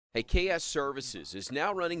Hey, KS Services is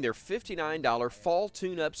now running their $59 fall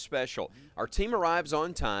tune-up special. Our team arrives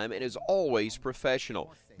on time and is always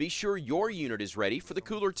professional. Be sure your unit is ready for the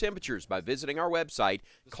cooler temperatures by visiting our website,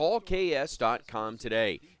 callks.com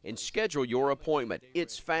today, and schedule your appointment.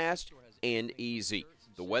 It's fast and easy.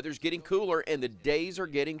 The weather's getting cooler and the days are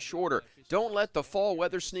getting shorter. Don't let the fall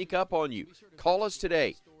weather sneak up on you. Call us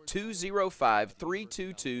today.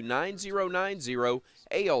 205-322-9090,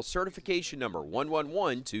 AL certification number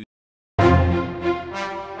 1112.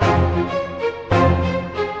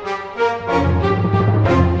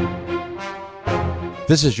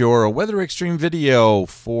 This is your Weather Extreme video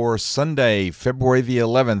for Sunday, February the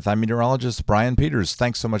 11th. I'm meteorologist Brian Peters.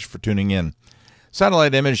 Thanks so much for tuning in.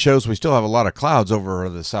 Satellite image shows we still have a lot of clouds over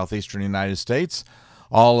the southeastern United States.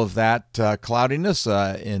 All of that cloudiness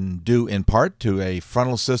due in part to a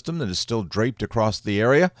frontal system that is still draped across the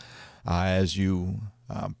area. As you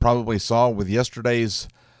probably saw with yesterday's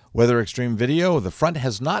Weather Extreme video, the front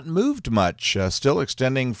has not moved much, still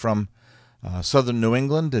extending from southern New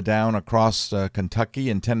England to down across Kentucky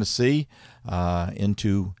and Tennessee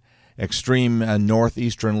into extreme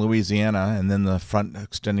northeastern Louisiana, and then the front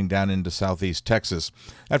extending down into southeast Texas.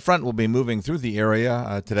 That front will be moving through the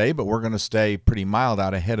area today, but we're going to stay pretty mild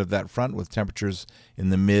out ahead of that front with temperatures in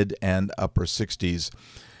the mid and upper 60s.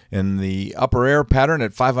 In the upper air pattern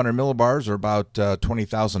at 500 millibars, or about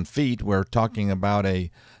 20,000 feet, we're talking about a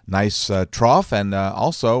nice trough, and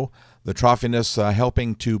also the troughiness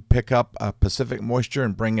helping to pick up Pacific moisture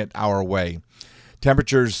and bring it our way.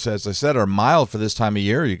 Temperatures, as I said, are mild for this time of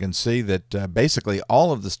year. You can see that basically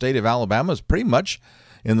all of the state of Alabama is pretty much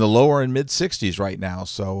in the lower and mid 60s right now.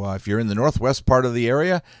 So if you're in the northwest part of the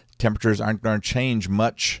area, temperatures aren't going to change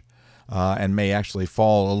much and may actually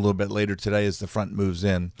fall a little bit later today as the front moves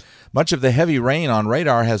in. Much of the heavy rain on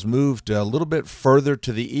radar has moved a little bit further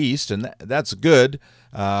to the east, and that's good.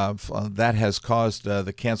 That has caused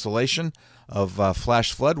the cancellation of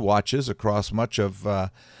flash flood watches across much of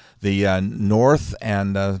the north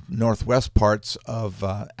and northwest parts of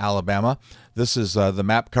Alabama. This is the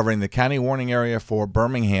map covering the county warning area for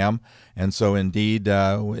Birmingham, and so indeed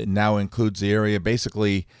it now includes the area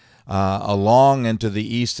basically along and to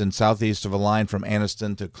the east and southeast of a line from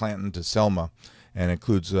Anniston to Clanton to Selma, and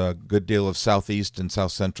includes a good deal of southeast and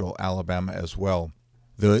south central Alabama as well.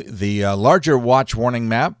 The larger watch warning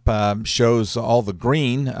map shows all the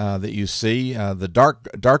green that you see. The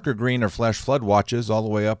darker green are flash flood watches all the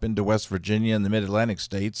way up into West Virginia and the mid-Atlantic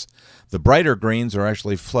states. The brighter greens are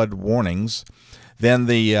actually flood warnings. Then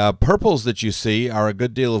the purples that you see are a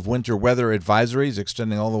good deal of winter weather advisories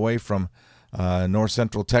extending all the way from north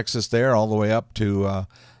central Texas there all the way up to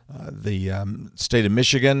the state of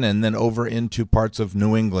Michigan and then over into parts of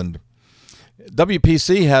New England.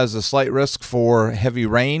 WPC has a slight risk for heavy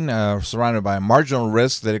rain, surrounded by a marginal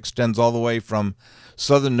risk that extends all the way from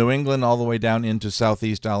southern New England all the way down into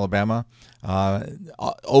southeast Alabama.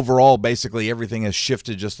 Overall, basically everything has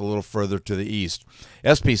shifted just a little further to the east.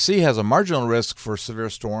 SPC has a marginal risk for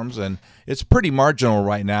severe storms, and it's pretty marginal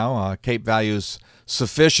right now. Cape values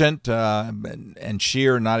sufficient and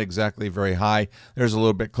shear not exactly very high. There's a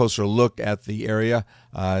little bit closer look at the area.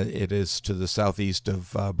 It is to the southeast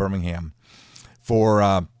of Birmingham.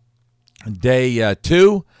 For day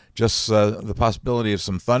 2, just the possibility of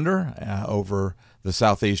some thunder over the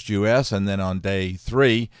Southeast U.S., and then on day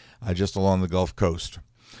 3, just along the Gulf Coast.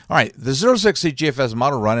 All right, the 06 CGFS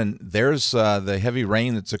model run, and there's the heavy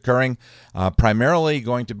rain that's occurring, primarily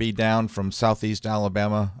going to be down from southeast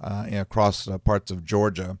Alabama across parts of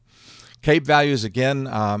Georgia. Cape values, again,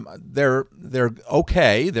 they're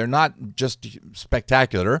okay. They're not just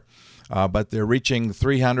spectacular. But they're reaching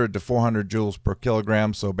 300 to 400 joules per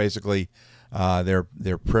kilogram, so basically they're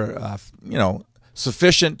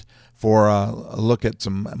sufficient for a look at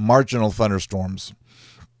some marginal thunderstorms.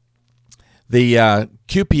 The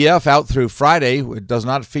QPF out through Friday does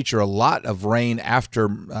not feature a lot of rain after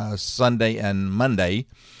Sunday and Monday,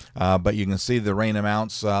 but you can see the rain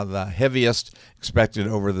amounts, the heaviest expected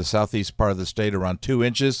over the southeast part of the state, around 2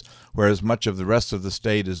 inches, whereas much of the rest of the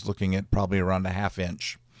state is looking at probably around a ½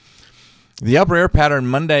 inch. The upper air pattern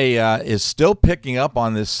Monday is still picking up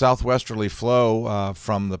on this southwesterly flow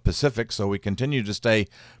from the Pacific, so we continue to stay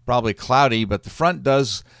probably cloudy, but the front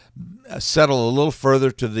does settle a little further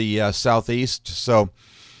to the southeast. So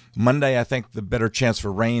Monday, I think the better chance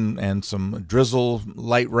for rain and some drizzle,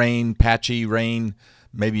 light rain, patchy rain,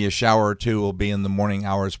 maybe a shower or two will be in the morning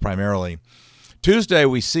hours primarily. Tuesday,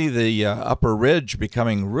 we see the upper ridge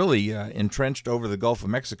becoming really entrenched over the Gulf of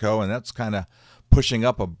Mexico, and that's kind of pushing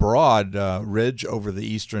up a broad ridge over the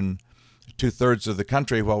eastern 2/3 of the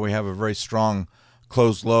country, while we have a very strong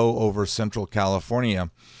closed low over central California.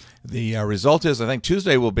 The result is I think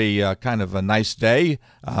Tuesday will be kind of a nice day,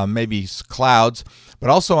 maybe clouds. But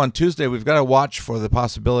also on Tuesday, we've got to watch for the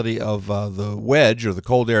possibility of the wedge or the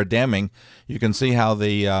cold air damming. You can see how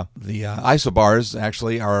the isobars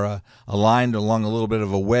actually are aligned along a little bit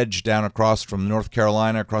of a wedge down across from North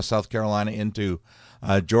Carolina, across South Carolina into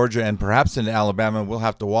Georgia, and perhaps into Alabama. We'll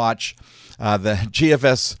have to watch. The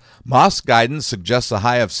GFS MOS guidance suggests a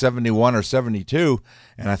high of 71 or 72,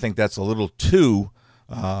 and I think that's a little too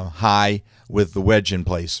high with the wedge in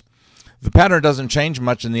place. The pattern doesn't change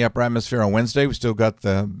much in the upper atmosphere on Wednesday. We still got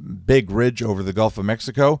the big ridge over the Gulf of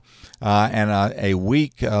Mexico and a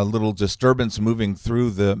weak little disturbance moving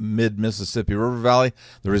through the mid-Mississippi River Valley.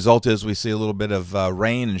 The result is we see a little bit of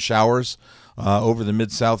rain and showers over the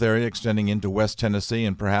Mid-South area extending into West Tennessee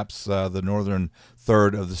and perhaps the northern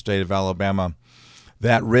third of the state of Alabama.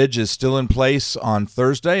 That ridge is still in place on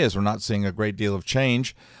Thursday, as we're not seeing a great deal of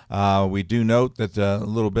change. We do note that a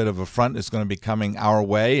little bit of a front is going to be coming our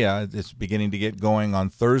way. It's beginning to get going on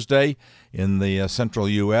Thursday in the central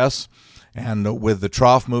U.S., and with the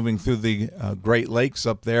trough moving through the Great Lakes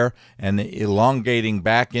up there and elongating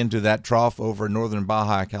back into that trough over northern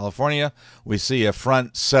Baja California, we see a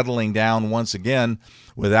front settling down once again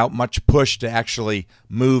without much push to actually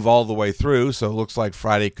move all the way through. So it looks like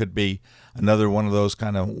Friday could be another one of those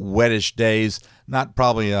kind of wettish days. Not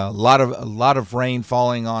probably a lot of rain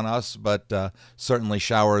falling on us, but certainly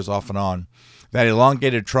showers off and on. That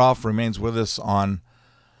elongated trough remains with us on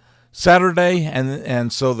Saturday,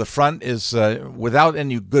 and so the front is without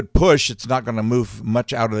any good push, it's not going to move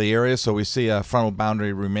much out of the area, so we see a frontal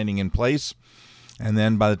boundary remaining in place. And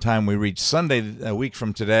then by the time we reach Sunday, a week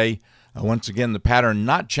from today, once again the pattern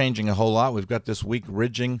not changing a whole lot. We've got this weak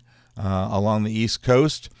ridging along the east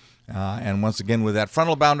coast, and once again with that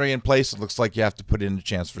frontal boundary in place, it looks like you have to put in a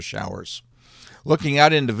chance for showers. Looking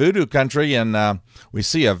out into Voodoo country, and we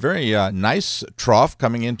see a very nice trough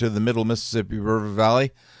coming into the middle Mississippi River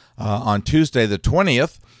Valley on Tuesday the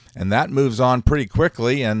 20th, and that moves on pretty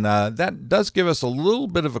quickly, and that does give us a little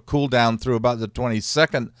bit of a cool down through about the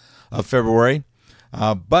 22nd of February.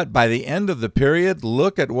 But by the end of the period,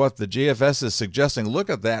 look at what the GFS is suggesting. Look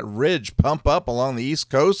at that ridge pump up along the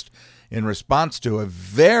east coast in response to a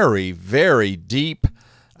very, very deep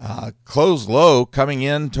closed low coming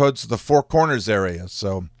in towards the Four Corners area.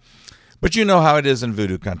 So, but you know how it is in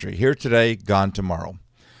Voodoo country. Here today, gone tomorrow.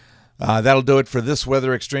 That'll do it for this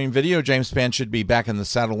Weather Xtreme video. James Spann should be back in the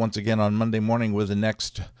saddle once again on Monday morning with the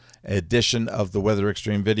next edition of the Weather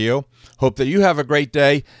Xtreme video. Hope that you have a great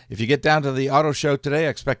day. If you get down to the auto show today, I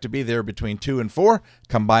expect to be there between 2 and 4.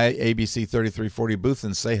 Come by ABC 3340 booth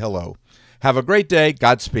and say hello. Have a great day.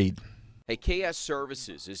 Godspeed. Hey, KS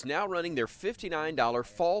Services is now running their $59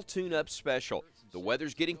 fall tune-up special. The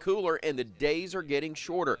weather's getting cooler and the days are getting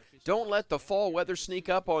shorter. Don't let the fall weather sneak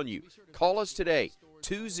up on you. Call us today.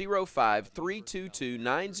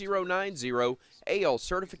 205-322-9090, AL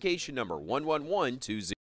certification number 11120.